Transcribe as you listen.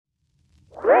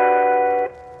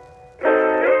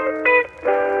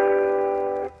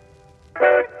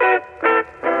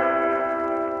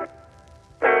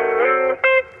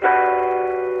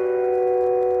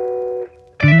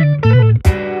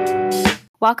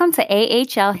Welcome to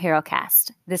AHL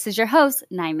Herocast. This is your host,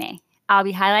 Naime. I'll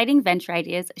be highlighting venture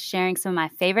ideas, sharing some of my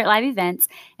favorite live events,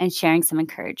 and sharing some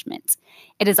encouragement.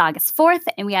 It is August 4th,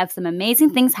 and we have some amazing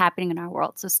things happening in our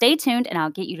world, so stay tuned and I'll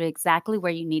get you to exactly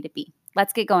where you need to be.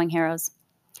 Let's get going, heroes.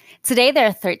 Today, there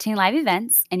are 13 live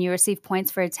events, and you receive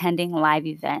points for attending live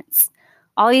events.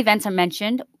 All the events are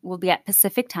mentioned will be at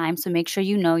Pacific time, so make sure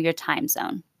you know your time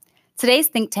zone. Today's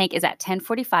think tank is at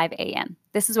 10:45 a.m.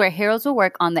 This is where heroes will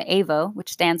work on the AVO,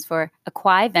 which stands for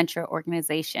Acquire Venture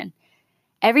Organization.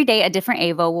 Every day, a different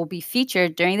AVO will be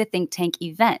featured during the think tank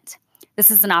event. This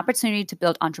is an opportunity to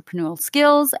build entrepreneurial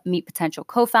skills, meet potential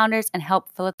co-founders, and help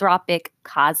philanthropic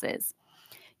causes.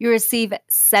 You receive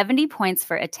 70 points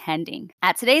for attending.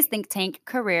 At today's think tank,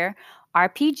 Career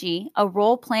RPG, a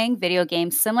role-playing video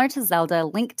game similar to Zelda,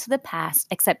 Link to the Past,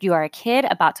 except you are a kid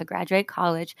about to graduate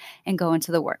college and go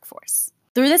into the workforce.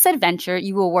 Through this adventure,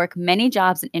 you will work many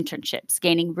jobs and internships,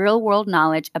 gaining real-world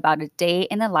knowledge about a day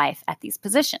in the life at these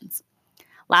positions.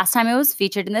 Last time it was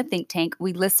featured in the think tank,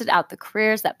 we listed out the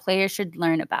careers that players should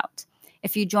learn about.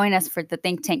 If you join us for the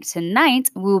think tank tonight,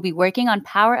 we will be working on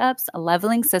power-ups,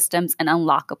 leveling systems, and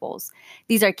unlockables.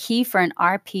 These are key for an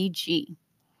RPG.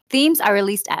 Themes are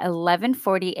released at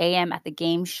 11:40 a.m. at the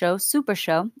game show Super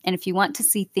Show, and if you want to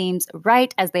see themes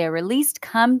right as they are released,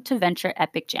 come to Venture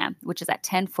Epic Jam, which is at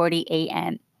 10:40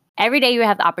 a.m. Every day you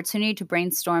have the opportunity to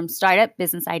brainstorm startup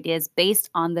business ideas based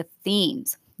on the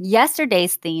themes.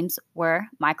 Yesterday's themes were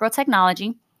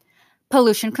microtechnology,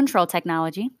 pollution control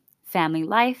technology, family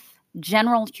life,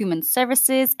 general human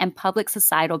services, and public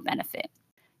societal benefit.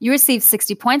 You receive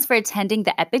 60 points for attending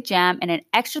the Epic Jam and an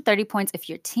extra 30 points if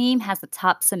your team has the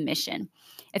top submission.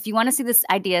 If you want to see the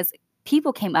ideas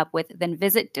people came up with, then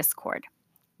visit Discord.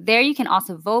 There you can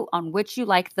also vote on which you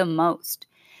like the most.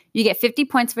 You get 50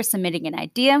 points for submitting an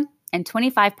idea and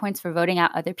 25 points for voting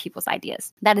out other people's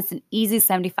ideas. That is an easy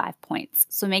 75 points,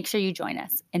 so make sure you join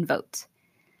us and vote.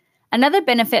 Another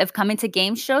benefit of coming to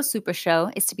Game Show Super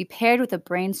Show is to be paired with a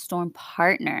brainstorm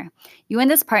partner. You and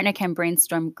this partner can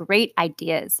brainstorm great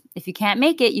ideas. If you can't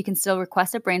make it, you can still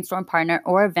request a brainstorm partner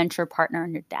or a venture partner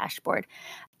on your dashboard.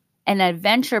 An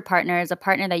adventure partner is a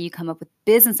partner that you come up with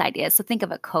business ideas, so think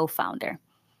of a co-founder.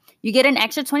 You get an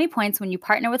extra 20 points when you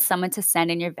partner with someone to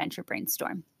send in your venture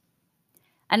brainstorm.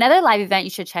 Another live event you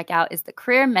should check out is the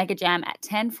Career Mega Jam at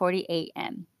 10:40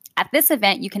 a.m. At this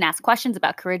event, you can ask questions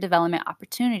about career development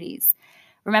opportunities.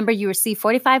 Remember, you receive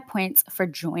 45 points for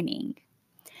joining.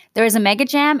 There is a Mega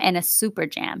Jam and a Super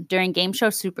Jam during Game Show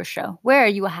Super Show, where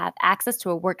you will have access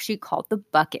to a worksheet called the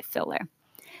Bucket Filler.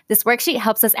 This worksheet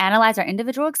helps us analyze our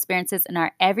individual experiences in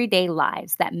our everyday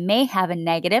lives that may have a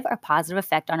negative or positive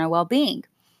effect on our well-being.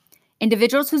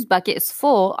 Individuals whose bucket is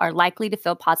full are likely to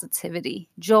feel positivity,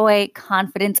 joy,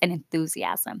 confidence, and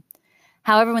enthusiasm.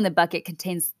 However, when the bucket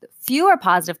contains fewer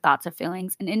positive thoughts or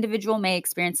feelings, an individual may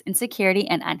experience insecurity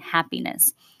and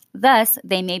unhappiness. Thus,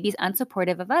 they may be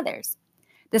unsupportive of others.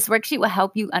 This worksheet will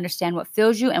help you understand what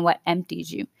fills you and what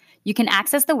empties you. You can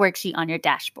access the worksheet on your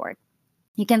dashboard.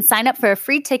 You can sign up for a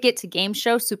free ticket to Game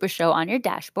Show Super Show on your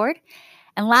dashboard.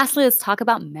 And lastly, let's talk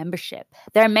about membership.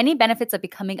 There are many benefits of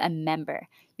becoming a member.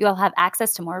 You will have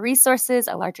access to more resources,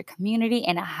 a larger community,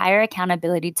 and a higher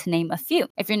accountability, to name a few.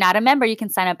 If you're not a member, you can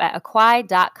sign up at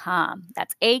acquai.com.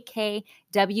 That's AKWAI.com.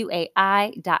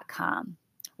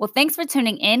 Well, thanks for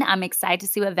tuning in. I'm excited to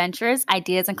see what ventures,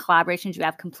 ideas, and collaborations you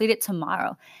have completed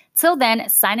tomorrow. Till then,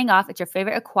 signing off, it's your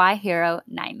favorite Acquai hero,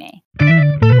 Naime.